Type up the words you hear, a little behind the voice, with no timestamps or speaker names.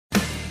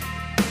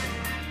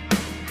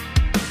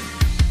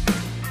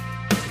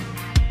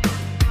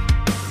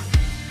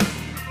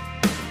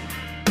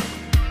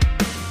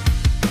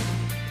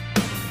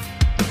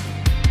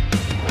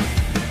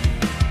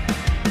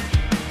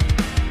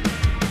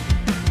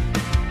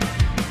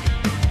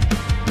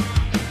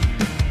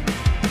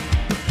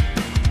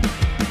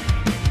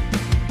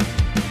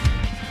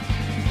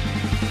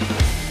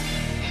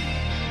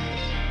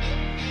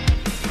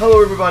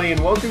everybody,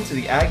 and welcome to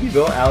the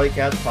Aggieville Alley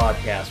Cats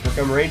podcast, where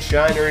come rain,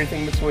 shine, or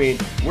anything in between,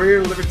 we're here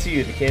to deliver to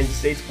you the Kansas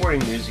State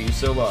sporting news you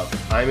so love.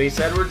 I'm Ace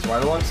Edwards,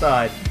 right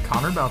alongside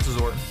Connor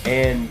Baltazar.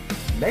 And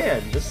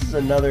man, this is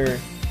another.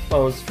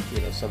 Well, it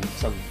was,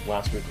 some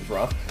last week was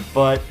rough,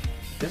 but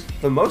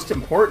the most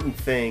important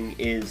thing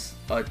is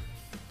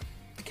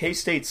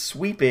K-State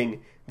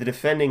sweeping the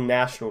defending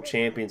national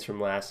champions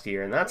from last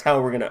year, and that's how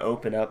we're going to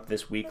open up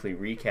this weekly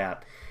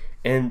recap.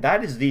 And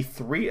that is the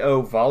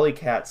 3-0 Volley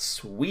Cats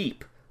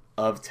sweep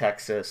of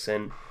Texas.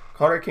 And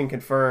Connor can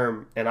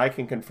confirm, and I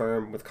can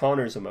confirm with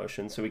Connor's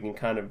emotion, so we can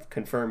kind of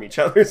confirm each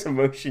other's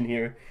emotion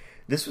here.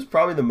 This was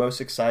probably the most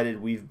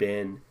excited we've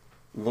been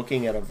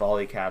looking at a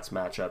Volley Cats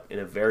matchup in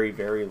a very,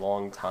 very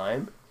long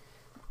time.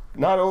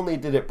 Not only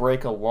did it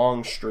break a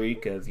long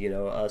streak of,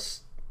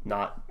 us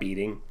not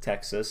beating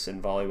Texas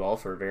in volleyball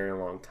for a very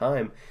long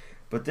time,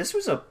 but this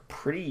was a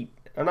pretty...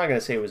 I'm not going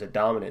to say it was a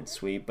dominant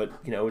sweep, but,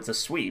 it's a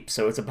sweep,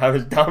 so it's about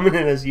as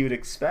dominant as you would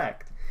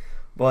expect.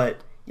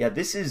 But, yeah,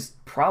 this is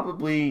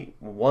probably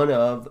one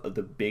of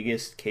the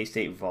biggest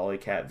K-State Volley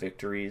Cat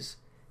victories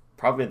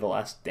probably the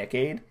last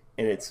decade,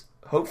 and it's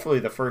hopefully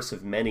the first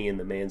of many in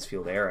the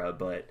Mansfield era,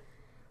 but,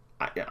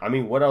 I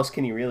mean, what else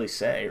can you really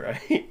say,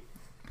 right?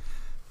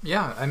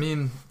 Yeah, I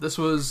mean, this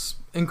was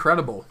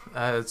incredible.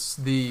 It's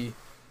the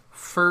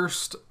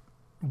first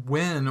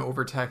win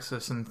over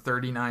Texas in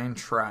 39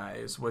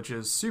 tries, which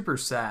is super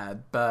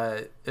sad,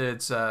 but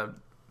it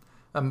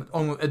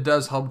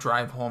does help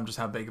drive home just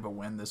how big of a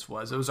win this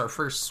was. It was our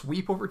first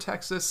sweep over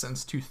Texas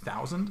since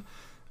 2000,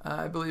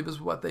 I believe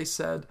is what they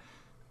said,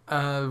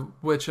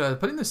 which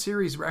putting the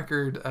series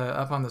record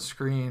up on the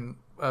screen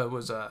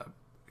was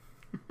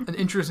an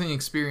interesting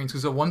experience,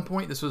 because at one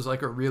point this was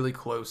like a really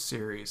close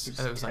series. It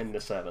was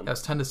 10-7. It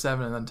was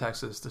 10-7, and then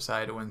Texas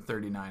decided to win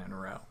 39 in a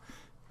row.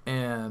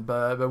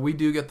 But we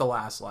do get the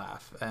last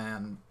laugh,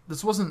 and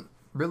this wasn't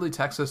really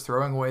Texas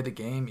throwing away the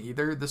game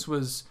either. This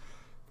was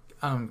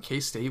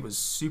K-State was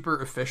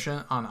super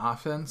efficient on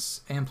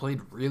offense and played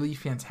really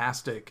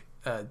fantastic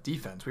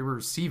defense. We were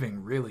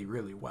receiving really,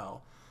 really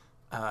well.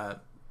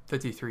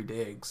 53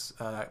 digs.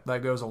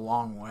 That goes a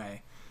long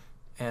way.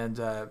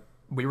 And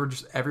we were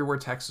just everywhere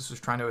Texas was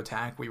trying to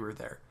attack, we were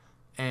there.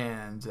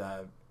 And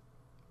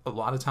a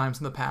lot of times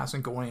in the past,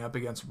 and going up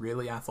against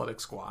really athletic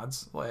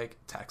squads like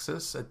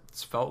Texas,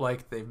 it's felt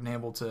like they've been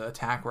able to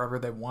attack wherever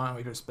they want.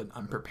 We've just been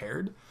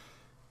unprepared.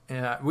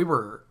 And we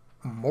were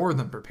more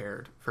than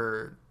prepared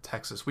for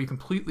Texas. We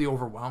completely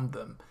overwhelmed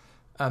them,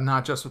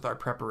 not just with our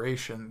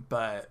preparation,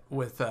 but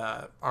with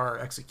our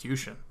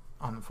execution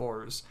on the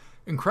floor. It was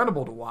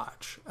incredible to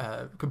watch.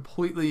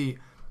 Completely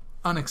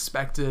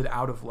unexpected,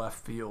 out of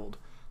left field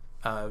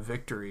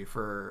victory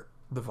for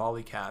the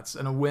Volley Cats,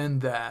 and a win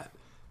that,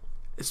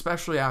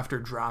 especially after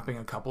dropping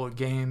a couple of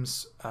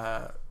games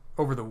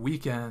over the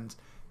weekend,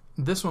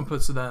 this one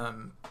puts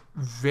them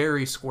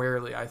very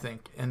squarely, I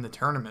think, in the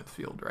tournament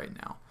field right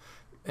now.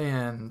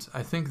 And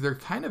I think they're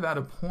kind of at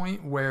a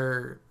point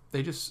where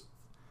they just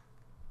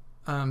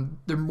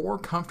they're more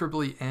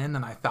comfortably in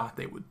than I thought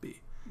they would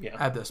be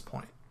at this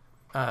point.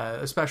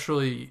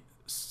 Especially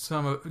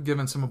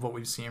given some of what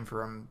we've seen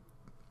from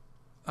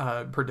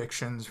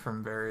predictions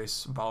from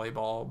various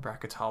volleyball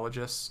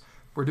bracketologists.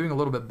 We're doing a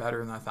little bit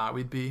better than I thought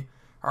we'd be.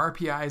 Our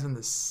RPI is in the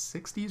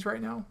 60s right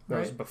now, right? That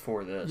was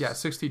before this. Yeah,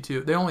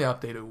 62. They only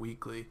update it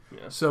weekly.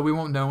 Yeah. So we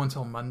won't know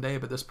until Monday,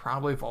 but this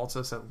probably vaults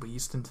us at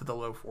least into the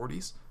low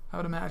 40s, I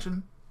would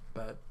imagine.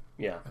 But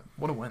yeah,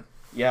 what a win.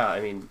 Yeah,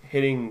 I mean,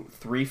 hitting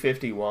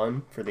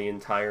 351 for the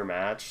entire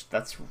match,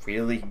 that's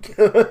really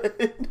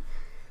good.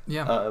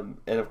 Yeah.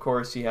 And of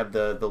course, you have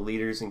the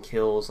leaders in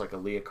kills, like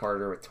Aaliyah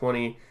Carter with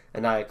 20,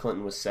 Anaya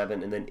Clinton with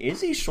 7, and then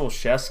Izzy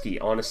Shulshevsky,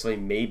 honestly,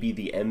 may be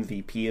the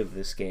MVP of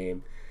this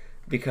game,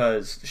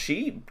 because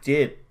she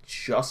did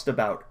just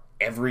about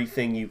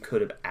everything you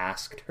could have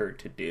asked her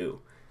to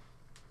do.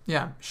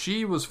 Yeah,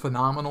 she was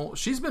phenomenal.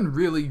 She's been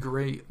really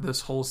great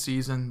this whole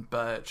season,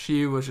 but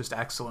she was just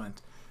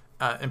excellent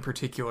in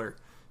particular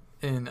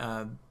in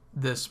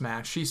this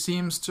match. She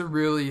seems to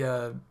really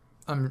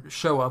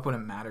show up when it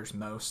matters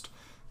most.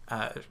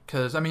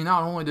 Because, I mean,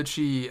 not only did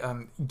she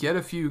get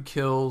a few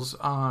kills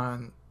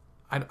on,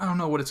 I don't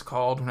know what it's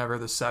called whenever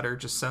the setter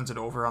just sends it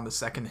over on the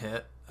second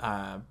hit,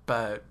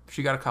 but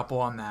she got a couple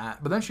on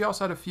that. But then she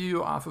also had a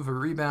few off of a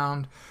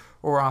rebound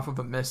or off of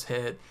a miss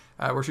hit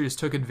where she just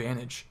took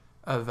advantage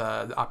of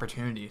the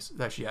opportunities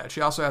that she had.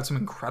 She also had some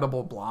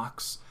incredible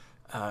blocks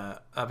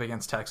up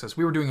against Texas.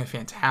 We were doing a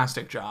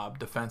fantastic job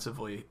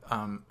defensively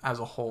as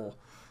a whole.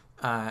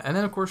 And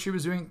then, of course, she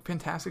was doing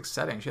fantastic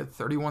setting. She had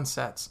 31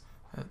 sets.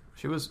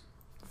 She was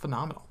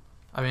phenomenal.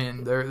 I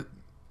mean,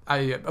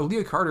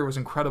 Aaliyah Carter was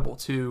incredible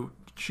too.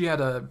 She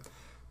had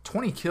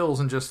 20 kills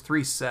in just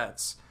 3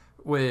 sets,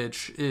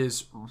 which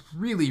is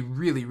really,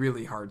 really,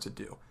 really hard to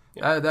do.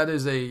 Yeah. That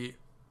is a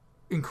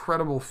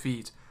incredible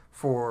feat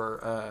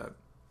for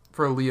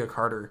Aaliyah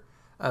Carter.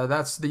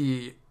 That's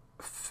the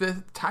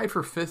tied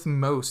for 5th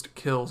most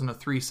kills in a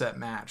 3-set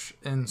match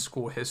in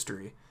school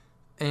history.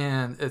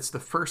 And it's the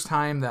first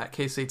time that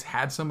K-State's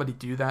had somebody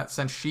do that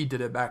since she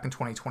did it back in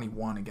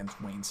 2021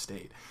 against Wayne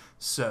State.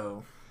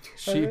 So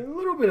she a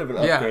little bit of an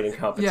upgrade in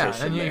competition.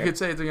 Yeah, and there. you could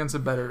say it's against a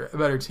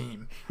better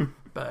team.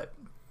 But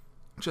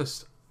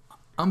just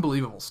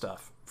unbelievable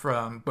stuff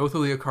from both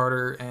Aaliyah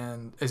Carter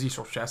and Izzy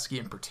Solszewski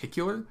in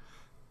particular.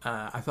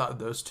 I thought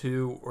those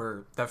two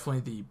were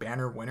definitely the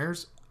banner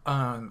winners.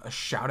 A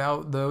shout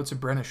out though to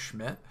Brenna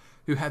Schmidt,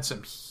 who had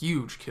some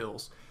huge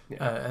kills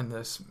in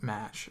this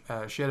match.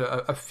 She had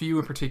a few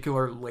in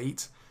particular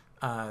late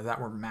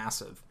that were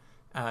massive,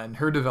 and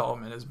her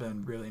development has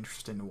been really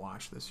interesting to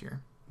watch this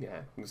year.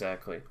 Yeah,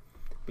 exactly.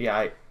 But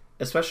yeah,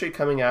 especially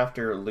coming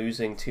after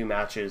losing 2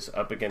 matches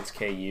up against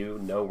KU.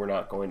 No, we're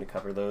not going to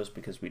cover those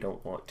because we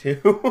don't want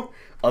to,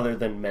 other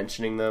than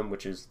mentioning them,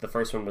 which is the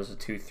first one was a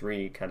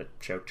 2-3 kind of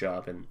choke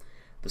job, and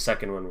the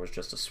second one was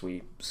just a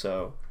sweep.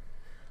 So,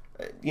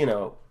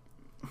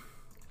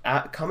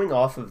 coming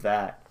off of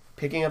that,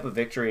 picking up a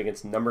victory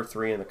against number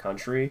 3 in the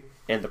country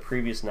and the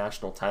previous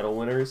national title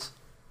winners,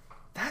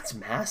 that's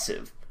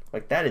massive.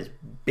 Like, that is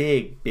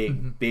big,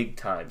 big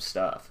time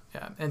stuff.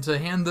 Yeah, and to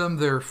hand them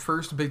their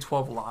first Big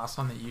 12 loss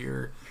on the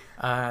year,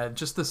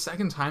 just the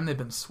second time they've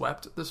been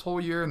swept this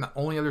whole year, and the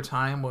only other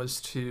time was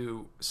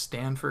to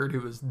Stanford, who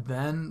was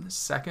then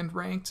second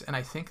ranked, and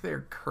I think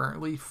they're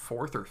currently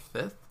 4th or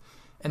 5th,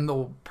 and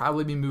they'll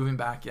probably be moving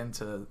back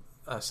into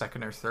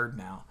second or third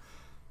now.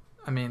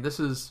 I mean, this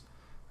is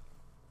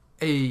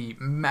a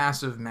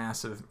massive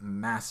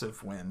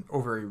win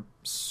over a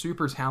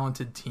super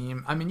talented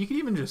team. I mean, you can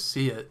even just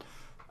see it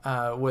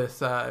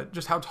with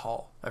just how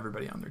tall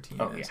everybody on their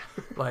team is. Yeah.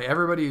 Like,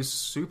 everybody is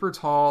super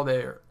tall.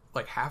 They're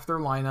like, half their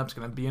lineup's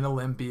going to be an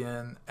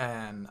Olympian,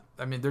 and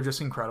I mean, they're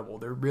just incredible.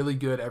 They're really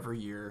good every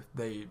year.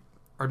 They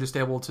are just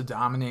able to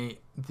dominate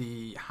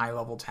the high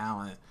level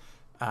talent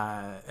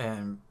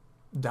and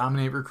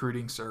dominate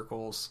recruiting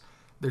circles.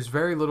 There's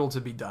very little to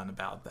be done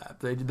about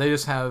that. They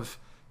just have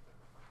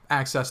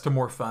access to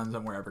more funds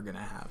than we're ever going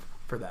to have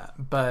for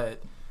that.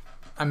 But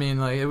I mean,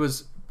 like, it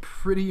was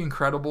pretty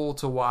incredible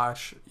to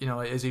watch,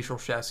 Izzy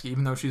Solszewski,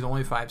 even though she's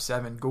only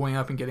 5'7", going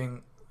up and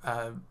getting,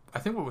 I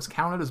think what was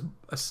counted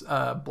as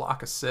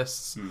block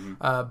assists,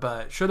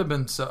 but should have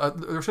been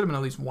there should have been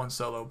at least one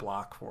solo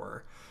block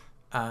for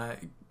her.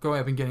 Going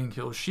up and getting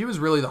kills. She was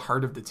really the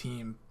heart of the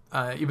team,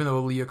 even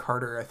though Aaliyah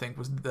Carter, I think,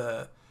 was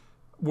the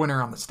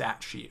winner on the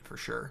stat sheet for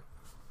sure.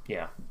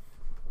 Yeah.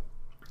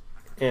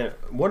 And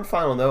one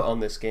final note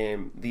on this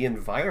game, the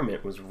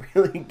environment was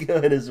really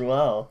good as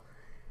well.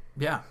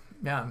 Yeah.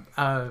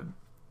 I'm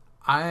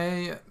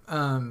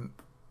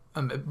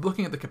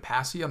looking at the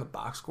capacity on the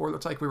box score. It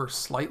looks like we were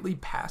slightly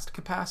past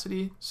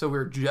capacity, so we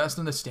were just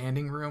in the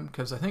standing room,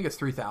 because I think it's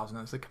 3,000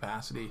 is the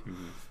capacity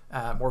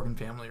at Morgan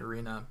Family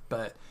Arena.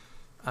 But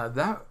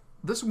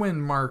this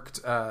win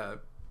marked, I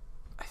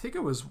think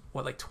it was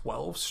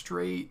 12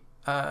 straight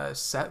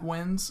set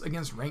wins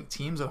against ranked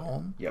teams at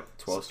home. Yep,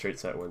 12 straight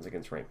set wins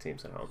against ranked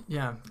teams at home.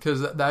 Yeah,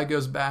 because that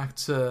goes back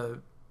to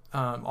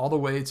all the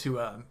way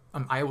to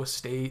Iowa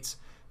State,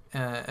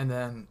 and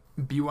then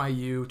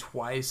BYU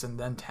twice, and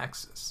then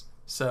Texas.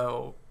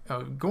 So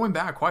going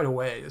back quite a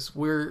ways,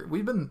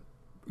 we've been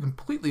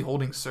completely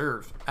holding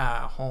serve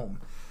at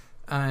home.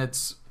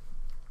 It's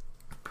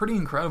pretty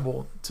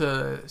incredible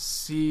to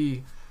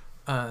see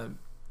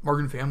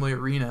Morgan Family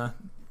Arena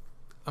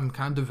kind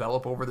of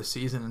develop over the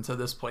season into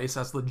this place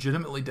that's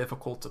legitimately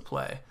difficult to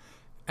play.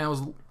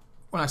 And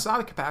when I saw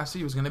the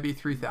capacity was going to be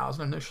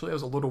 3,000 initially, I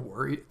was a little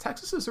worried.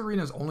 Texas's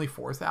arena is only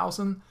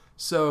 4,000,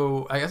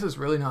 so I guess it's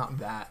really not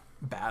that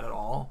bad at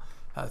all.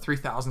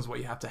 3,000 is what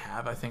you have to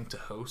have, I think, to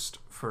host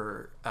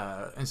for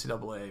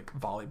NCAA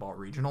volleyball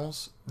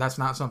regionals. That's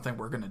not something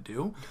we're going to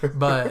do,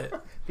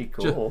 but be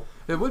cool.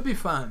 It would be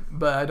fun,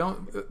 but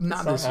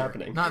not this year.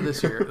 Not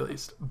this year, at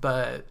least.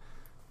 But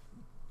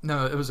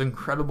no, it was an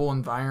incredible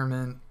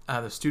environment.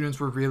 The students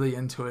were really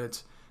into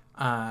it,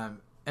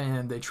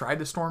 and they tried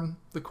to storm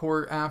the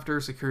court after.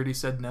 Security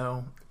said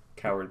no.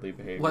 Cowardly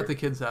behavior. Let the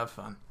kids have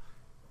fun.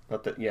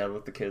 Let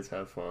the kids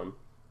have fun.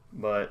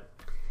 But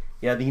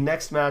yeah, the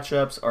next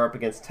matchups are up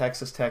against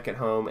Texas Tech at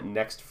home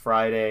next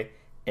Friday,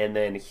 and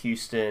then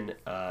Houston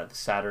the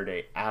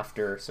Saturday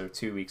after, so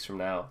 2 weeks from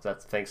now.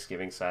 That's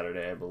Thanksgiving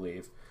Saturday, I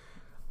believe.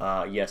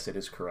 Yes, it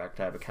is correct.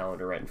 I have a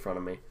calendar right in front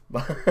of me.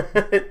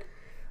 But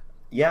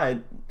yeah,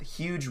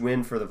 huge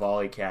win for the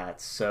Volley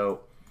Cats.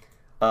 So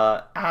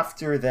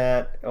after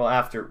that,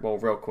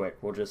 real quick,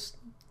 we'll just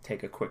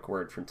take a quick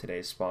word from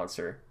today's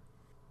sponsor.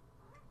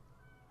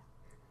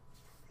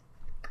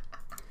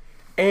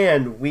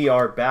 And we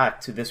are back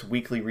to this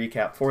weekly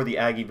recap for the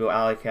Aggieville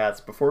Alley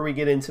Cats. Before we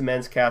get into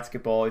men's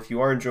basketball, if you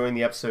are enjoying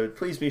the episode,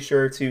 please be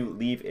sure to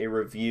leave a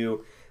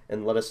review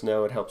and let us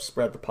know. It helps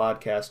spread the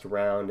podcast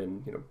around,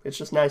 and it's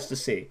just nice to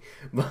see.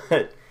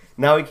 But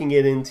now we can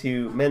get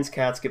into men's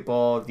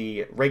basketball,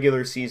 the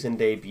regular season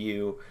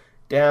debut,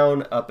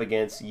 down up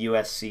against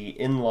USC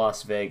in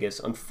Las Vegas.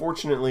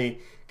 Unfortunately,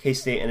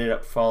 K-State ended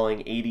up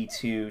falling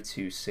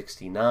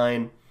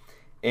 82-69,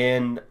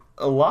 and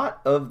a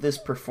lot of this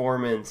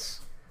performance,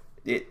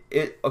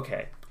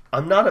 okay,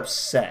 I'm not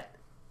upset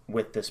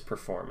with this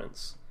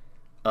performance.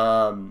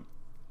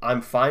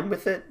 I'm fine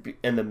with it,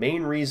 and the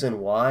main reason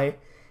why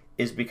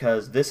is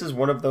because this is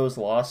one of those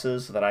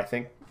losses that I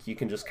think you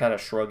can just kind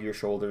of shrug your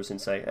shoulders and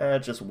say,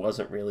 it just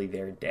wasn't really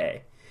their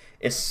day,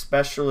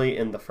 especially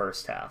in the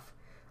first half.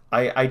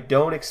 I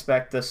don't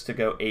expect us to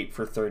go 8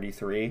 for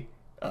 33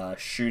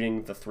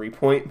 shooting the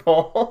three-point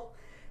ball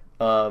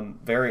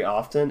very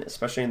often,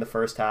 especially in the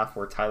first half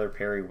where Tyler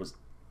Perry was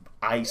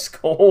ice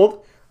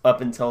cold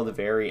up until the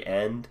very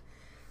end.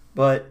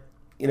 But,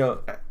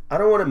 I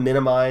don't want to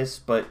minimize,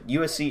 but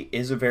USC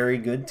is a very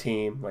good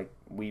team.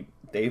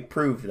 They've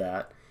proved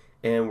that.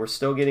 And we're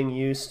still getting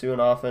used to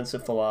an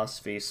offensive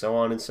philosophy, so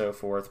on and so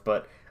forth.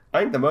 But I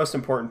think the most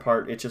important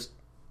part, it just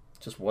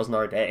wasn't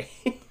our day.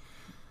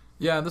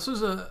 Yeah, it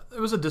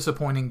was a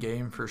disappointing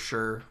game for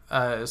sure,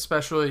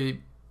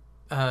 especially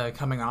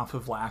coming off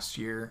of last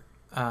year.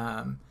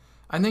 I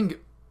think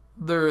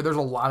there's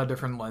a lot of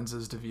different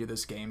lenses to view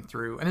this game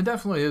through, and it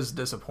definitely is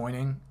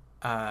disappointing.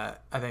 I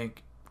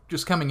think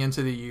just coming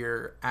into the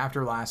year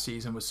after last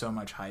season with so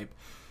much hype,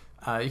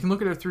 you can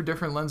look at it through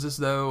different lenses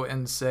though,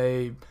 and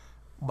say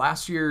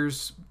last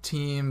year's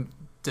team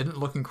didn't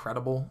look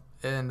incredible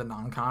in the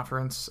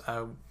non-conference.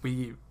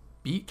 We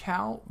beat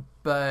Cal,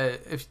 but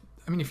if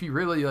you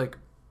really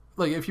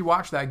if you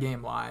watch that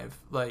game live,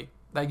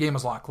 that game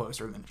was a lot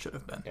closer than it should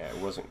have been. Yeah, it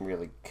wasn't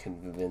really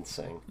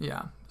convincing.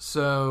 Yeah.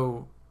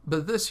 So,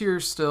 but this year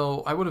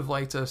still, I would have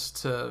liked us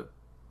to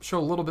show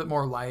a little bit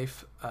more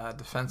life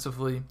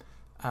defensively.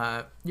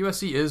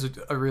 USC is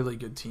a really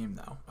good team,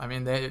 though. I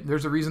mean,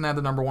 there's a reason they had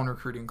the number 1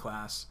 recruiting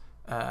class,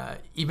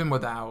 even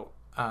without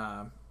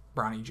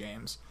Bronny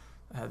James.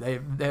 They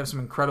have some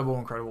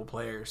incredible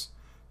players.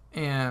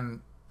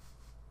 And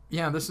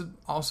yeah, this is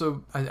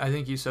also, I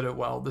think you said it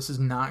well, this is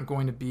not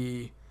going to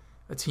be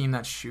a team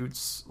that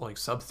shoots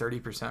sub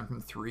 30%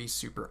 from 3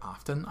 super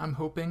often, I'm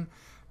hoping.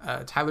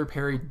 Tyler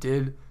Perry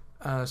did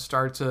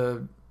start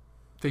to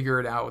figure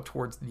it out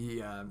towards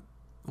the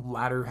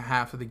latter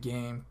half of the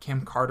game.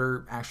 Cam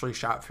Carter actually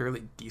shot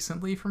fairly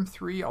decently from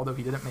 3, although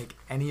he didn't make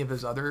any of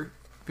his other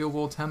field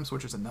goal attempts,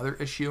 which is another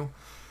issue.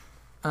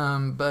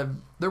 But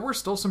there were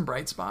still some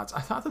bright spots. I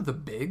thought that the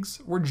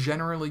bigs were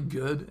generally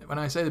good. When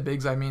I say the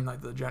bigs, I mean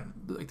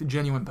the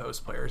genuine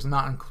post players,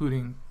 not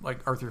including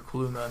Arthur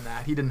Kaluma and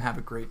that. He didn't have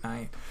a great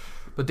night.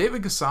 But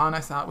David Gasson, I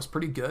thought, was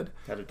pretty good.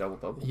 Had a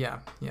double-double. Yeah,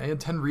 he had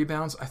 10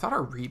 rebounds. I thought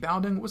our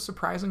rebounding was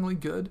surprisingly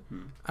good.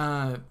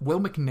 Will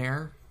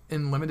McNair,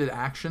 in limited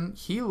action,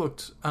 he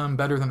looked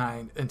better than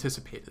I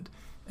anticipated.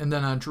 And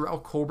then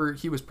Jarrell Colbert,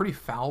 he was pretty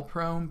foul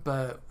prone,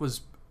 but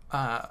was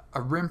a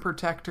rim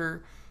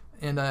protector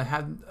and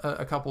had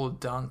a couple of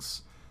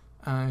dunks.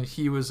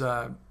 He was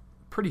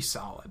pretty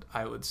solid,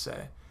 I would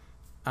say.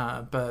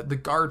 But the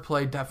guard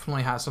play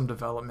definitely has some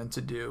development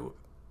to do.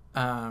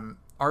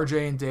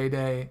 RJ and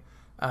Day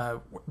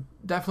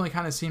definitely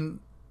kind of seemed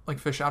like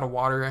fish out of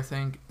water, I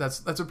think.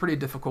 That's a pretty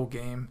difficult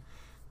game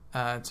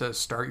to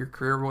start your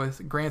career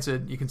with.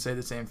 Granted, you can say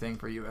the same thing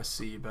for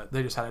USC, but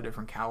they just had a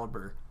different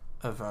caliber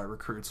of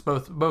recruits.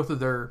 Both of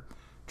their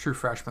true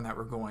freshmen that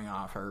were going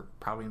off are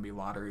probably going to be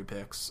lottery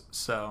picks.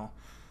 So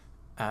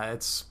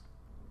it's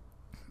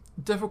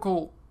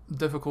difficult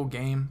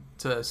game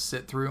to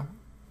sit through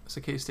as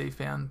a K-State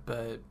fan,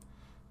 but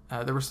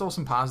there were still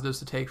some positives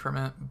to take from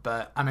it.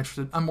 But I'm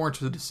more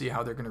interested to see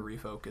how they're going to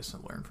refocus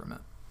and learn from it.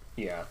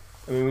 Yeah,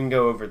 I mean, we can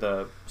go over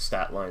the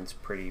stat lines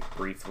pretty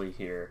briefly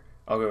here.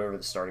 I'll go over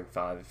the starting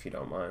 5 if you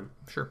don't mind.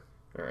 Sure.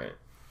 All right.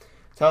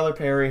 Tyler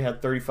Perry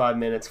had 35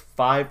 minutes,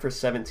 5 for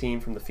 17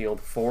 from the field,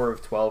 4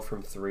 of 12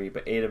 from 3,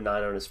 but 8 of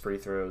 9 on his free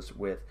throws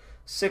with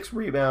 6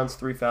 rebounds,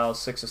 3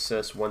 fouls, 6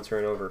 assists, 1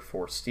 turnover,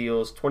 4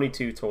 steals,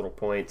 22 total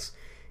points.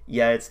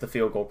 Yeah, it's the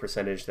field goal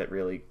percentage that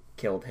really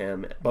killed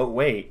him. But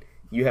wait,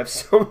 you have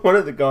one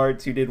of the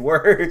guards who did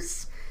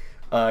worse.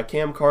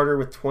 Cam Carter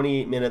with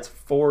 28 minutes,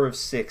 4 of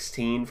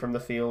 16 from the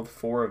field,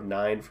 4 of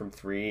 9 from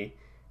 3.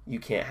 You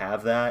can't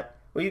have that.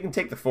 Well, you can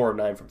take the 4 of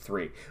 9 from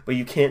 3, but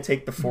you can't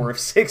take the 4 of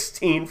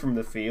 16 from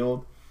the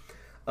field.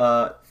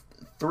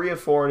 3 of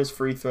 4 on his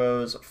free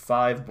throws,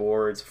 5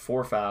 boards,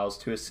 4 fouls,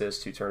 2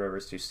 assists, 2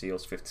 turnovers, 2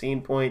 steals,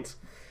 15 points.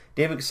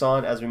 David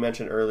Gasson, as we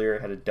mentioned earlier,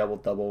 had a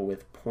double-double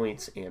with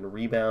points and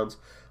rebounds.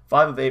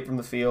 5 of 8 from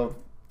the field,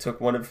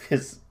 took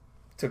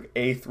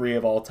a 3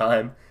 of all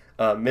time,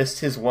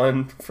 missed his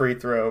 1 free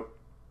throw.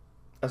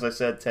 As I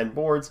said, 10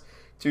 boards,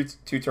 2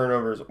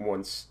 turnovers,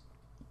 1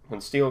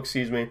 steal,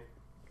 excuse me.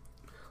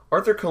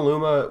 Arthur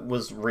Kaluma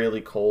was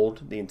really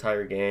cold the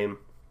entire game.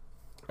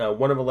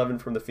 1 of 11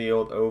 from the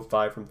field, 0 of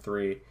 5 from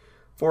 3.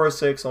 4 of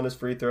 6 on his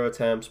free throw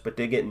attempts, but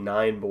did get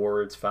 9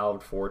 boards,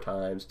 fouled 4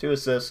 times, 2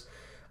 assists,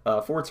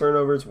 4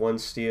 turnovers, 1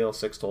 steal,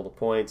 6 total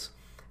points.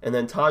 And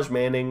then Taj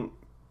Manning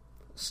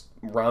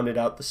rounded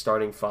out the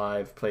starting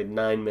 5, played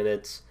 9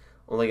 minutes,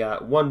 only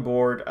got 1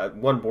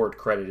 board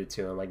credited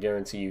to him. I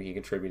guarantee you he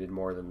contributed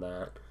more than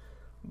that.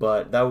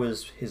 But that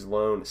was his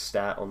lone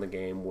stat on the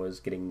game, was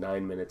getting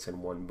 9 minutes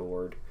and 1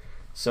 board.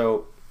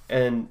 So,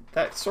 and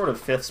that sort of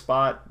 5th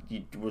spot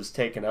was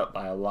taken up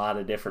by a lot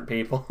of different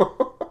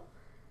people.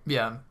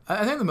 Yeah,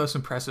 I think the most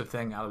impressive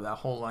thing out of that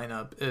whole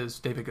lineup is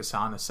David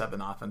Gasana's 7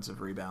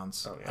 offensive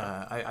rebounds. Oh,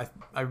 yeah.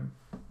 I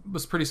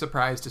was pretty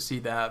surprised to see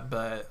that,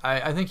 but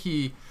I think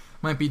he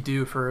might be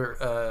due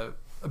for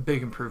a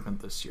big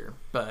improvement this year.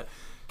 But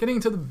getting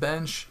to the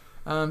bench,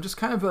 just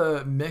kind of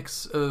a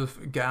mix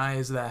of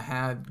guys that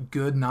had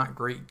good, not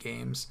great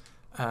games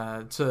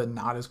to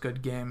not as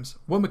good games.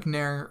 Will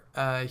McNair,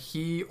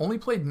 he only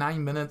played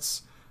 9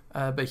 minutes.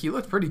 But he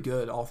looked pretty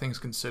good, all things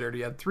considered. He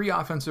had 3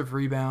 offensive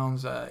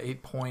rebounds,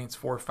 8 points,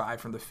 4 or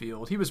 5 from the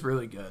field. He was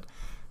really good.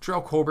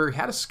 Terrell Colbert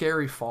had a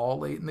scary fall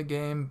late in the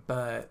game,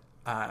 but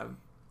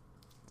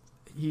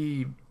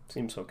he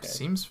seems okay.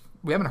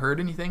 We haven't heard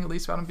anything, at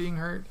least, about him being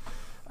hurt.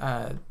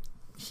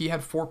 He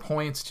had 4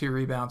 points, 2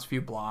 rebounds, few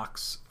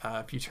blocks,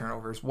 a few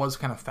turnovers. Was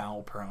kind of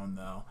foul prone,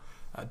 though.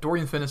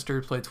 Dorian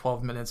Finister played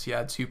 12 minutes. He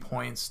had 2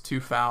 points,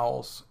 2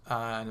 fouls,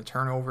 and a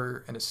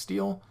turnover and a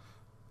steal.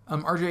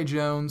 RJ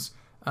Jones...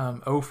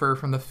 Ofer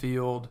from the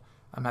field,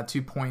 had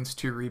 2 points,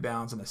 2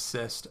 rebounds, an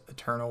assist, a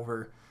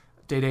turnover.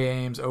 Day-Day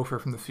Ames, Ofer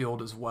from the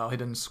field as well. He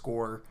didn't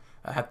score.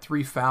 Had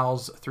 3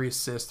 fouls, 3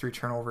 assists, 3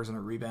 turnovers, and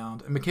a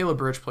rebound. And Michaela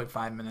Bridge played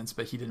 5 minutes,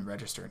 but he didn't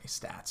register any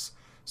stats.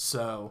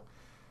 So,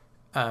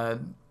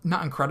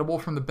 not incredible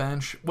from the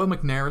bench. Will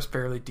McNair was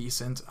fairly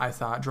decent, I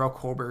thought. Terrell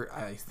Colbert,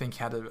 I think,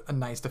 had a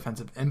nice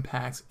defensive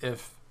impact,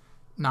 if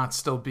not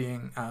still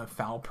being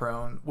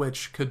foul-prone,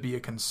 which could be a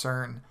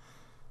concern.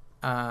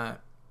 I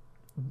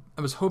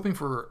was hoping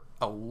for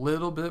a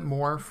little bit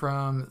more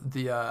from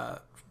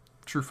the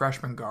true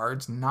freshman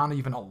guards. Not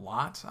even a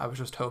lot. I was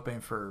just hoping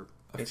for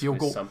a field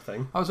goal.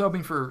 Something. I was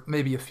hoping for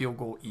maybe a field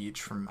goal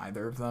each from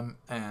either of them,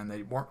 and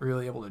they weren't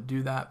really able to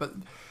do that. But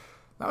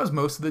that was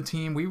most of the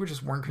team. We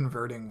weren't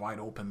converting wide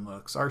open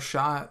looks. Our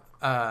shot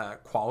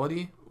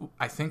quality,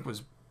 I think,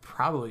 was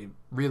probably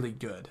really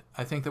good.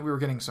 I think that we were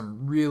getting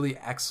some really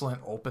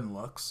excellent open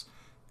looks,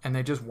 and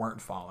they just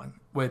weren't falling.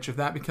 Which, if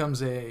that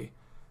becomes a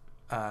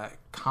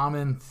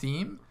common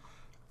theme,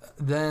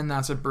 then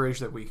that's a bridge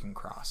that we can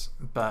cross.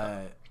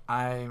 But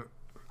I'm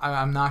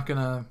not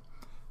gonna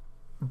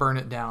burn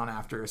it down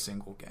after a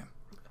single game.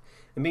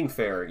 And being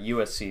fair,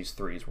 USC's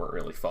threes weren't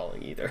really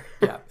falling either.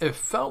 Yeah, it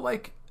felt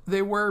like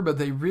they were, but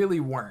they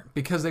really weren't,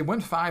 because they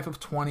went 5 of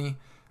 20.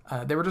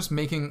 They were just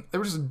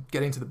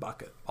getting to the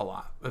bucket a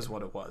lot, is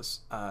what it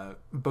was.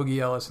 Boogie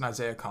Ellis and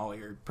Isaiah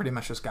Collier pretty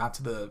much just got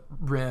to the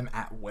rim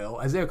at will.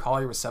 Isaiah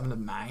Collier was 7 of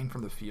 9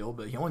 from the field,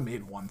 but he only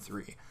made 1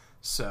 3.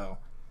 So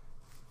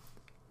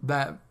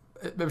that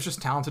it was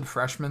just talented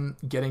freshmen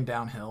getting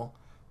downhill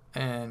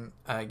and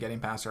getting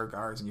past our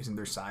guards and using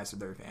their size to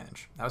their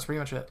advantage. That was pretty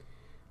much it.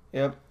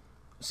 Yep.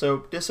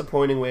 So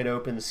disappointing way to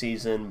open the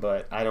season,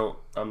 but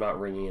I'm not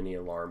ringing any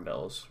alarm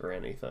bells or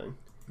anything.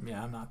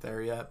 Yeah, I'm not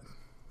there yet.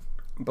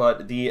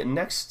 But the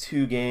next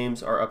 2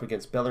 games are up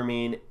against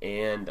Bellarmine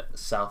and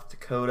South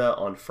Dakota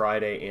on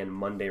Friday and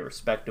Monday,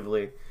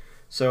 respectively.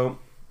 So,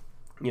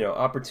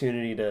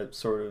 opportunity to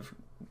sort of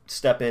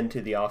step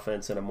into the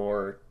offense in a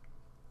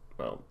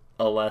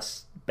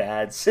less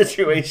bad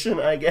situation,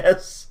 I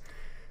guess.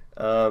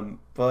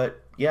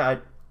 But yeah,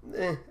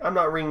 I'm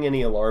not ringing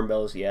any alarm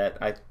bells yet.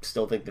 I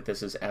still think that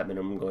this is at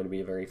minimum going to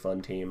be a very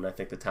fun team, and I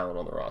think the talent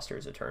on the roster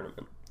is a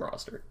tournament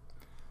roster.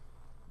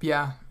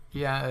 Yeah,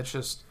 it's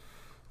just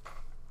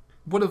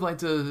would have liked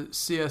to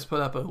see us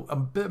put up a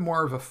bit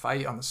more of a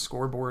fight on the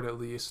scoreboard, at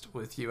least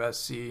with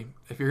USC.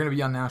 If you're going to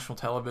be on national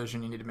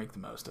television, you need to make the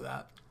most of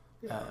that.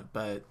 Yeah.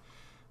 But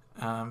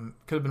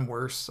could have been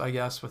worse, I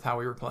guess, with how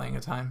we were playing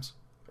at times.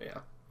 Yeah.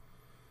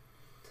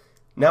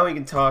 Now we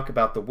can talk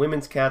about the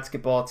women's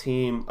basketball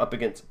team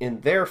in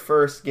their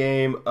first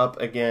game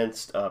up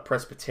against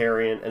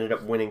Presbyterian. Ended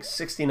up winning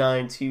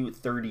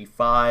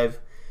 69-35.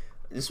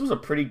 This was a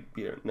pretty,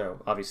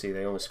 obviously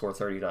they only scored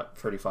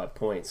 35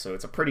 points, so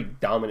it's a pretty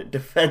dominant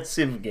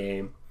defensive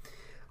game.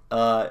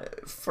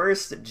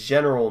 First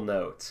general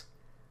note.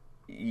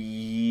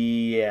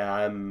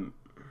 Yeah,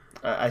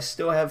 I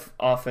still have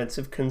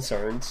offensive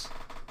concerns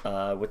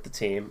with the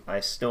team. I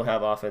still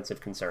have offensive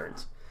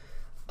concerns.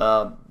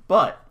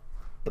 But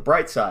the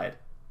bright side,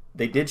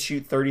 they did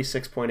shoot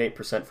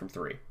 36.8% from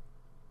 3.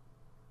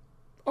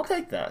 I'll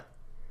take that.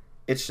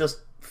 It's just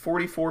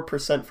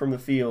 44% from the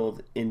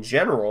field in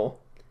general.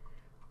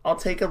 I'll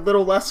take a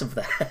little less of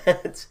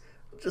that.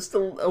 Just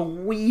a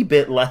wee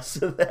bit less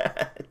of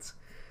that.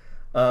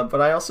 But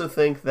I also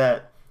think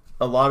that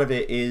a lot of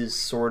it is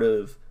sort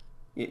of,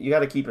 you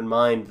got to keep in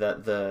mind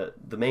that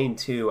the main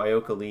two,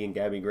 Ioka Lee and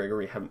Gabby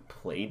Gregory, haven't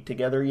played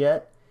together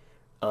yet.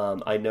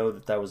 I know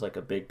that was like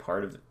a big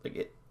part of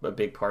it,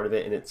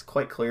 and it's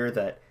quite clear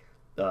that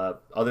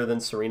other than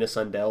Serena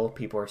Sundell,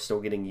 people are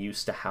still getting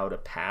used to how to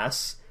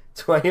pass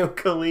to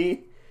Ioka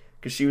Lee,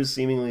 because she was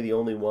seemingly the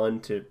only one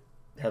to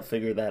have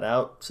figured that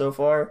out so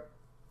far.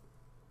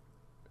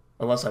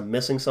 Unless I'm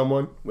missing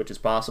someone, which is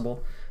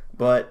possible.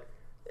 But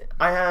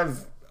I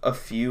have a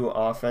few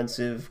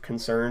offensive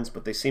concerns,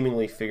 but they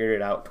seemingly figured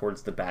it out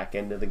towards the back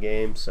end of the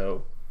game,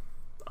 so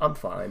I'm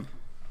fine.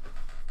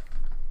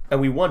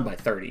 And we won by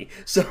 30,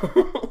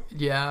 so...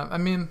 Yeah, I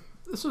mean,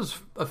 this was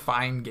a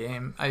fine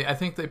game. I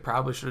think they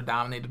probably should have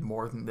dominated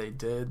more than they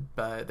did,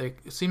 but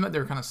it seemed like they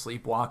were kind of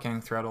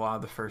sleepwalking throughout a lot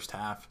of the first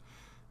half.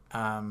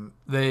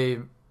 They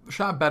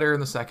shot better in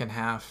the second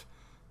half.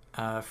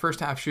 First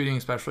half shooting,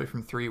 especially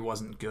from three,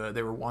 wasn't good.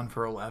 They were 1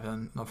 for 11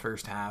 in the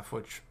first half,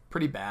 which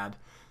pretty bad.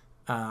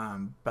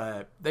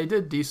 But they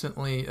did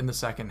decently in the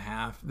second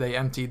half. They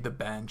emptied the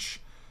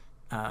bench.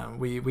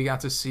 We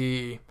got to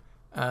see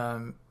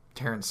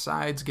Terrence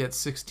Sides get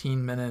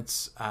 16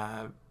 minutes.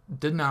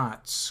 Did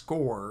not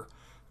score,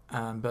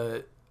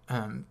 but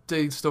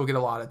did still get a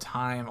lot of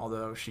time,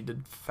 although she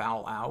did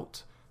foul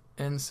out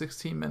in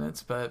 16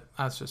 minutes, but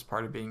that's just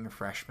part of being a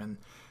freshman.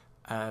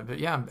 But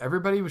yeah,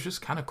 everybody was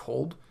just kind of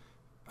cold,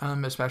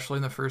 especially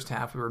in the first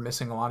half. We were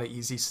missing a lot of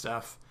easy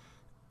stuff,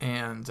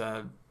 and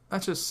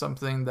that's just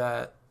something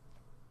that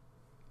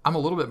I'm a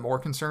little bit more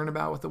concerned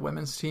about with the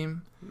women's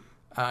team,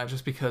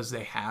 just because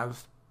they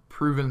have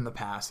proven in the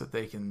past that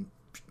they can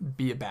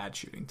be a bad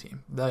shooting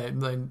team.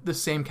 The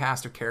same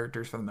cast of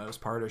characters, for the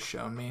most part, has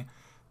shown me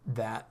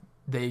that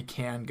they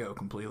can go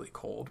completely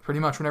cold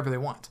pretty much whenever they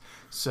want.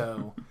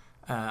 So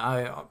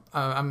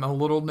I'm a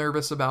little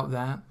nervous about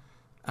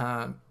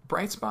that.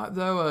 Bright spot,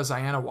 though,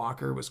 Ziana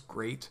Walker was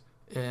great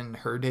in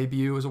her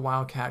debut as a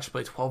Wildcat. She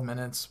played 12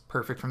 minutes,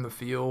 perfect from the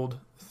field,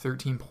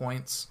 13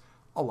 points.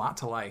 A lot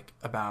to like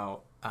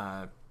about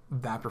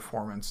that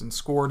performance, and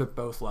scored at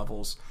both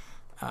levels.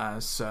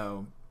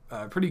 So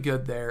pretty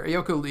good there.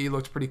 Ayoko Lee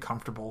looked pretty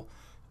comfortable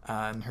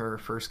in her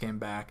first game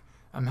back.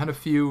 Had a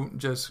few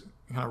just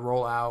kind of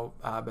roll out,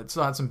 but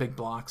still had some big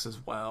blocks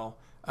as well.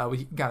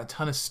 We got a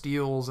ton of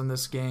steals in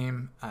this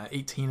game,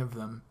 18 of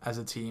them as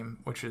a team,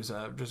 which is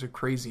just a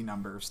crazy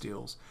number of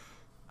steals.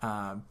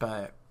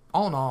 But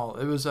all in all,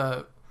 it was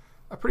a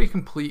pretty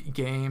complete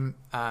game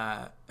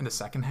in the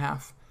second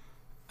half.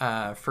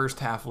 First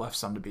half left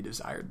some to be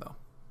desired, though.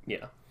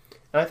 Yeah.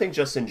 And I think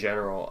just in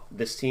general,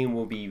 this team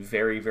will be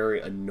very, very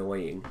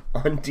annoying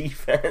on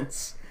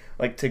defense,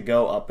 like to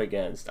go up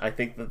against. I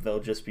think that they'll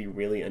just be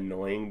really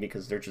annoying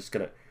because they're just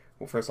going to,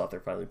 well, first off, they're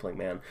finally playing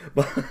man,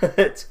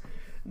 but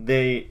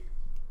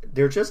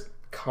they're just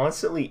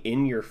constantly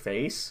in your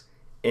face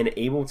and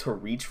able to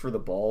reach for the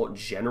ball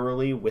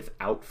generally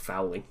without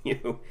fouling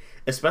you.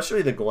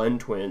 Especially the Glenn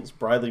twins.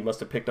 Briley must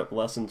have picked up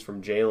lessons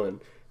from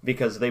Jalen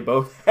because they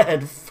both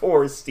had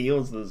 4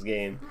 steals this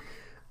game.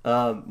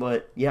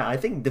 But yeah, I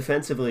think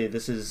defensively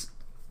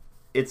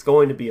it's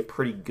going to be a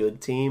pretty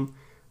good team.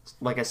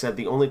 Like I said,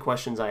 the only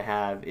questions I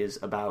have is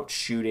about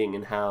shooting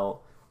and how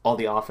all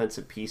the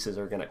offensive pieces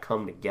are going to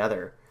come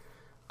together.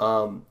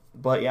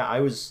 But yeah,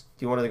 do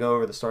you want to go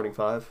over the starting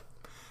 5?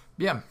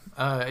 Yeah.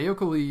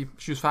 Ayoko Lee,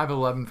 she was 5 of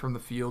 11 from the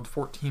field,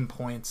 14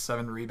 points,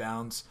 7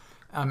 rebounds,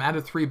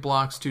 added 3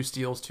 blocks, 2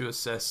 steals, 2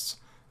 assists.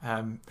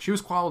 She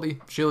was quality.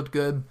 She looked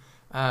good.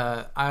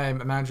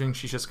 I'm imagining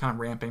she's just kind of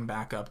ramping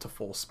back up to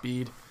full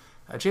speed.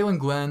 Jalen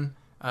Glenn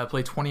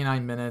played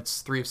 29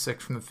 minutes, 3 of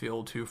 6 from the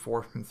field, 2 of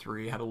 4 from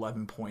 3, had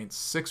 11 points,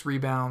 6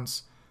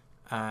 rebounds,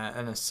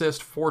 an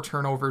assist, 4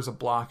 turnovers, a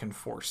block, and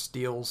 4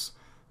 steals.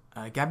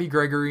 Gabby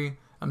Gregory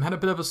had a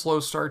bit of a slow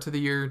start to the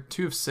year,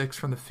 2 of 6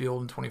 from the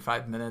field in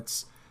 25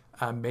 minutes,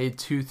 made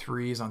 2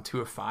 threes on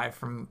 2 of 5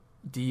 from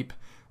deep,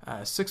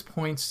 6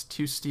 points,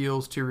 2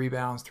 steals, 2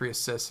 rebounds, 3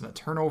 assists, and a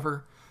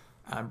turnover.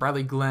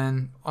 Bradley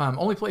Glenn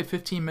only played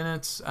 15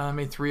 minutes,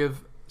 made 3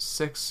 of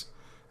 6,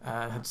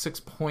 had 6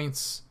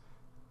 points,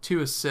 2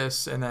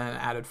 assists, and then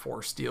added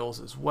 4 steals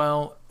as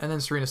well. And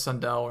then Serena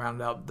Sundell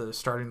rounded out the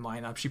starting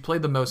lineup. She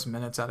played the most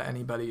minutes out of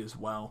anybody as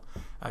well.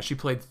 She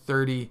played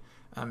 30,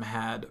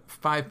 had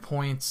 5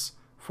 points,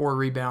 4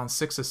 rebounds,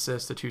 6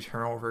 assists, 2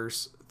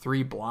 turnovers,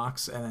 3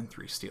 blocks, and then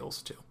 3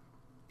 steals too.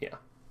 Yeah.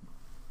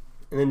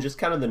 And then just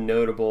kind of the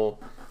notable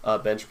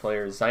bench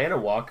players.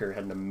 Ziana Walker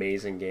had an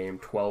amazing game,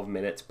 12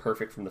 minutes,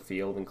 perfect from the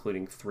field,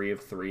 including 3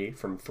 of 3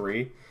 from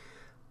 3.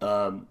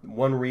 1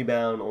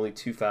 rebound, only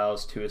 2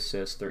 fouls, 2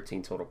 assists,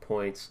 13 total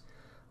points.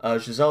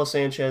 Gisela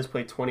Sanchez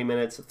played 20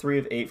 minutes, 3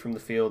 of 8 from the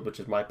field, which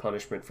is my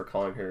punishment for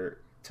calling her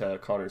to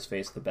Connor's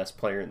face the best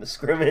player in the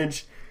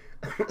scrimmage.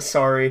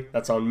 Sorry,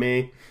 that's on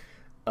me.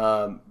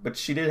 But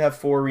she did have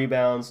 4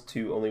 rebounds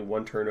to only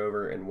 1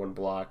 turnover and 1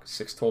 block,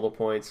 6 total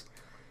points.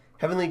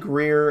 Heavenly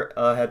Greer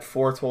had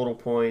 4 total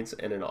points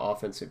and an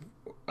offensive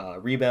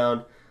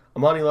rebound.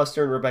 Amani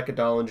Lester and Rebecca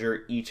Dollinger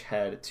each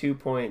had 2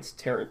 points.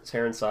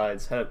 Terrence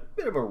Sides had a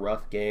bit of a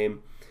rough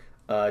game.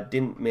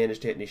 Didn't manage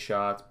to hit any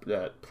shots,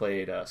 but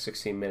played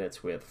 16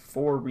 minutes with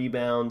 4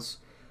 rebounds.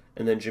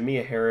 And then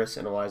Jamia Harris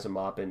and Eliza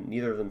Maupin,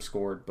 neither of them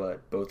scored,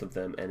 but both of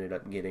them ended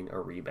up getting a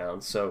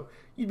rebound. So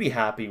you'd be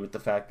happy with the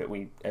fact that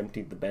we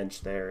emptied the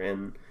bench there.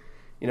 And,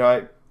 you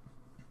know,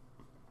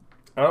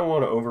 I don't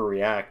want to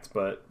overreact,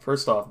 but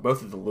first off,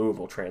 both of the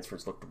Louisville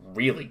transfers looked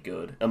really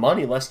good.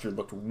 Amani Lester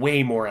looked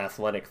way more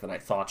athletic than I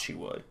thought she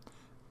would.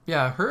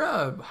 Yeah,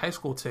 her high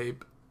school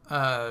tape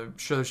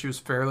showed she was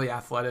fairly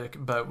athletic,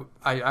 but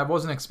I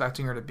wasn't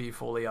expecting her to be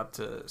fully up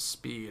to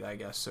speed, I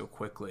guess, so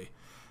quickly.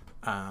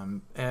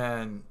 And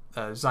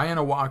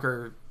Ziana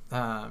Walker,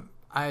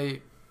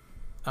 I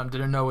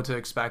didn't know what to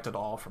expect at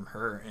all from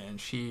her,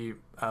 and she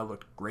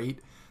looked great.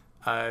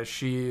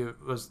 She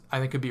was, I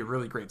think, could be a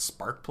really great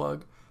spark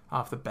plug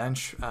off the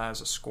bench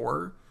as a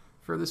scorer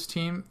for this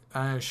team.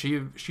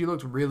 She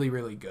looked really,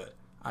 really good,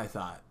 I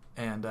thought.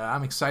 And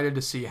I'm excited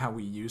to see how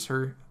we use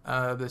her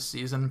this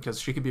season because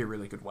she could be a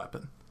really good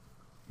weapon.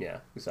 Yeah,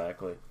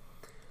 exactly.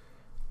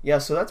 Yeah,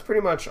 so that's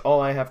pretty much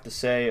all I have to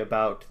say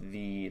about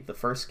the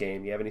first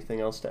game. Do you have anything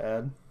else to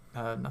add?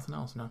 Nothing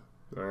else, no.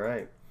 All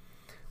right.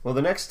 Well,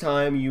 the next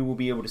time you will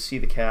be able to see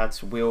the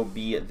Cats will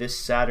be this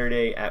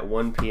Saturday at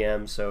 1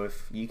 p.m. So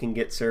if you can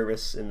get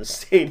service in the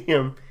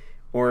stadium,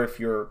 or if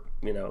you're,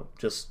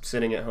 just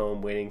sitting at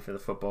home waiting for the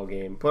football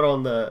game, put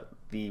on the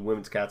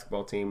women's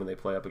basketball team when they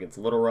play up against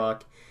Little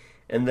Rock.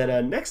 And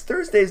then next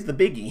Thursday is the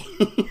biggie.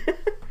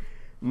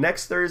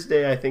 Next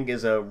Thursday, I think,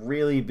 is a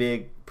really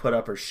big put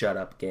up or shut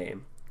up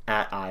game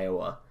at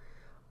Iowa.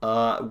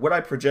 Would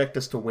I project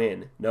us to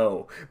win?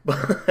 No,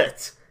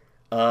 but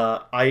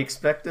I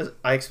expect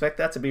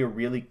that to be a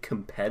really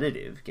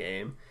competitive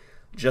game,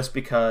 just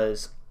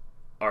because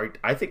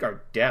I think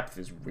our depth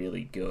is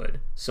really good.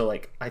 So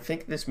I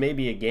think this may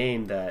be a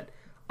game that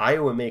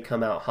Iowa may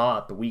come out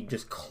hot, but we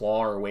just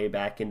claw our way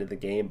back into the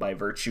game by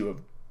virtue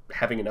of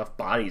having enough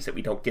bodies that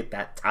we don't get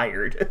that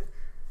tired.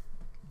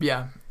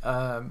 Yeah,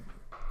 I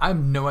have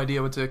no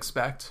idea what to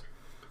expect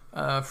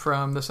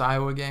from this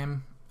Iowa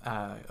game.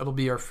 It'll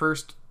be our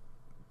first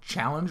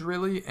challenge,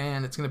 really,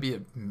 and it's going to be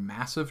a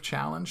massive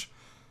challenge.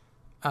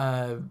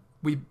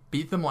 We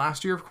beat them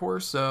last year, of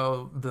course,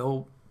 so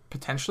they'll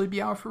potentially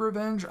be out for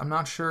revenge. I'm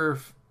not sure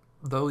if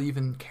they'll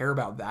even care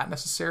about that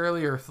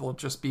necessarily, or if they'll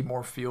just be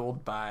more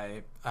fueled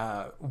by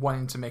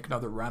wanting to make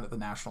another run at the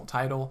national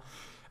title,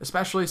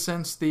 especially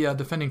since the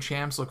defending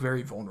champs look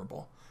very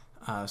vulnerable.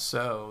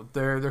 So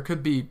there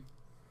could be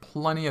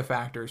plenty of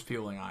factors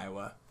fueling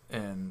Iowa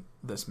in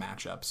this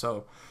matchup.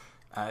 So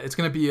it's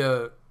going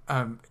to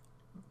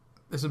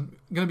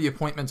be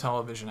appointment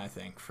television, I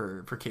think,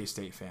 for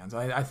K-State fans.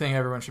 I think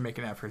everyone should make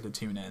an effort to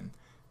tune in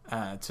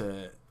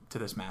to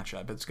this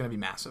matchup. It's going to be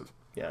massive.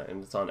 Yeah,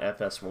 and it's on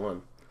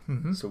FS1.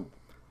 Mm-hmm. So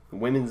the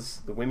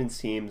women's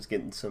team's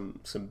getting some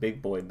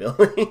big boy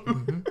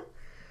billing.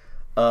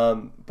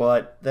 Mm-hmm.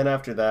 But then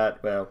after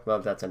that, well,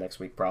 that's a next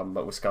week problem.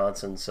 But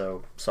Wisconsin,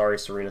 so sorry,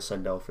 Serena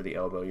Sundell, for the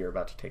elbow you're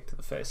about to take to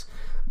the face.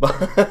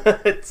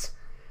 But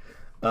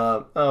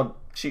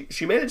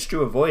she managed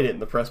to avoid it in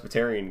the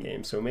Presbyterian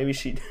game, so maybe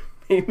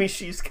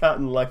she's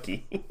gotten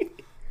lucky.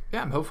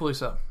 Yeah, hopefully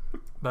so.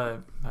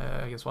 But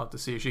I guess we'll have to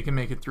see if she can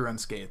make it through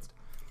unscathed.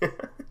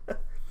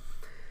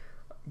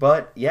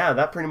 But yeah,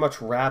 that pretty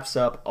much wraps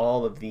up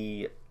all of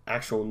the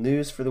actual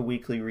news for the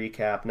weekly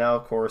recap. Now,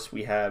 of course,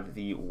 we have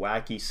the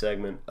wacky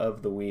segment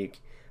of the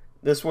week.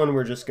 This one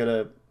we're just going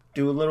to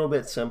do a little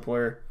bit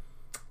simpler.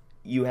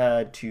 You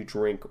had to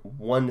drink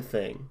one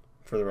thing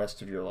for the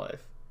rest of your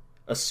life,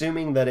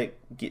 assuming that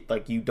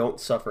you don't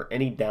suffer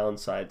any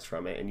downsides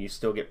from it and you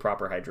still get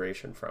proper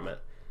hydration from it.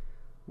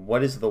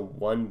 What is the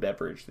one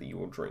beverage that you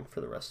will drink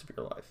for the rest of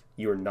your life?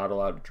 You are not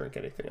allowed to drink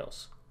anything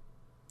else.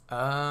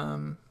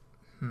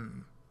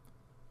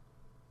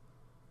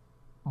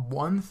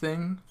 One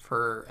thing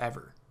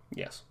forever.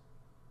 Yes.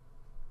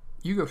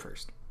 You go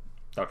first.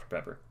 Dr.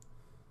 Pepper.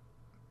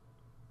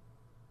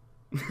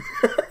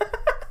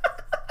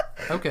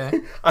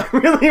 Okay. I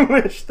really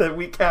wish that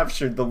we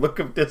captured the look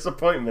of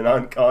disappointment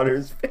on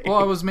Connor's face. Well,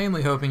 I was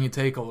mainly hoping you'd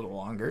take a little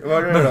longer.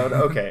 Well, no.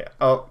 Okay,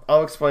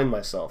 I'll explain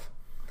myself.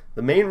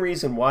 The main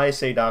reason why I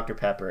say Dr.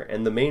 Pepper,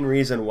 and the main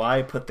reason why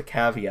I put the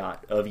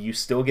caveat of you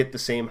still get the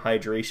same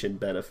hydration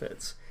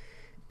benefits,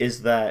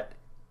 is that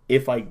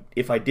if I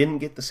didn't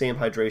get the same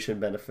hydration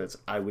benefits,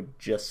 I would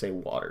just say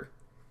water,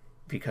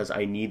 because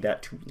I need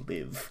that to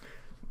live.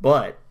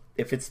 But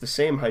if it's the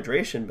same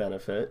hydration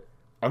benefit,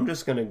 I'm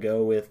just going to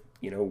go with,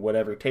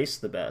 whatever tastes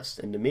the best.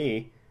 And to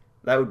me,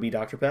 that would be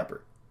Dr.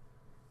 Pepper.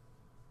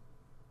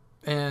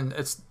 And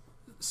it's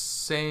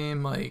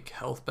same,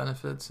 health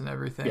benefits and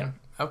everything? Yeah.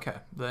 Okay.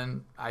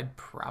 Then I'd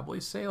probably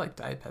say,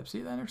 Diet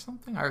Pepsi then or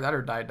something? Or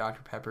Diet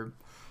Dr. Pepper.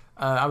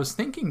 I was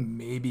thinking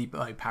maybe,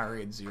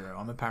 Powerade Zero.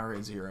 I'm a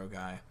Powerade Zero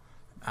guy.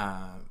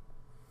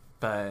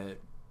 But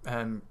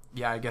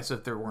I guess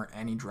if there weren't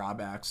any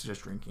drawbacks to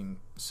just drinking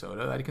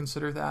soda, I'd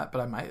consider that.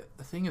 But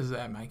the thing is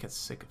that I might get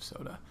sick of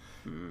soda.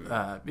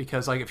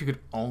 Because if you could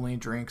only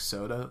drink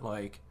soda,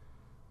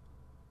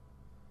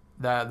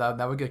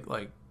 that would get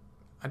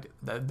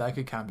that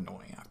could kind of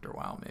annoying after a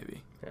while,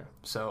 maybe. Yeah.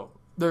 So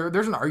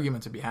there's an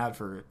argument to be had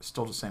for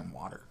still just saying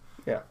water.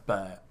 Yeah.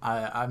 But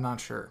I'm not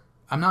sure.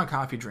 I'm not a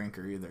coffee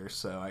drinker either,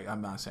 so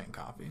I'm not saying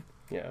coffee.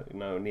 Yeah.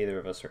 No, neither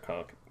of us are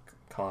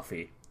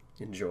coffee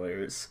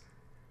enjoyers.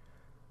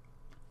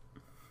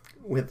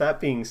 With that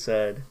being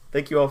said,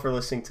 thank you all for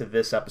listening to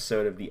this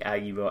episode of the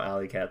Aggieville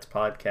Alley Cats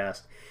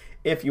podcast.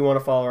 If you want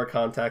to follow or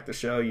contact the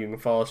show, you can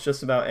follow us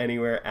just about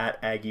anywhere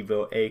at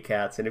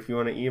AggievilleAcats. And if you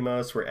want to email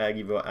us, we're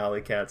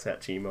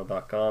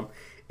AggievilleAlleyCats@gmail.com.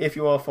 If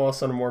you want to follow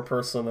us on a more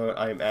personal note,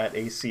 I'm at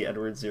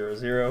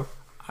ACEdward00.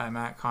 I'm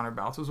at Connor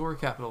Baltazar,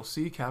 capital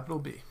C, capital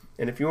B.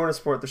 And if you want to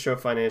support the show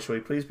financially,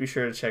 please be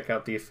sure to check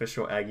out the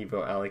official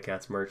Aggieville Alley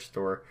Cats merch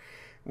store,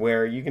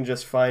 where you can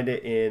just find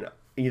it in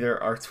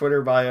either our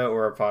Twitter bio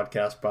or our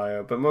podcast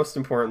bio. But most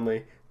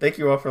importantly, thank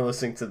you all for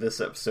listening to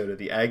this episode of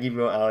the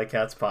Aggieville Alley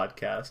Cats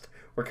podcast,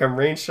 where come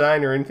rain,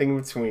 shine, or anything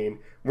in between,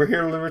 we're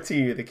here to deliver to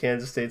you the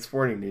Kansas State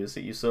sporting news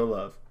that you so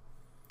love.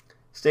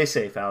 Stay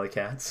safe, Alley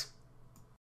Cats.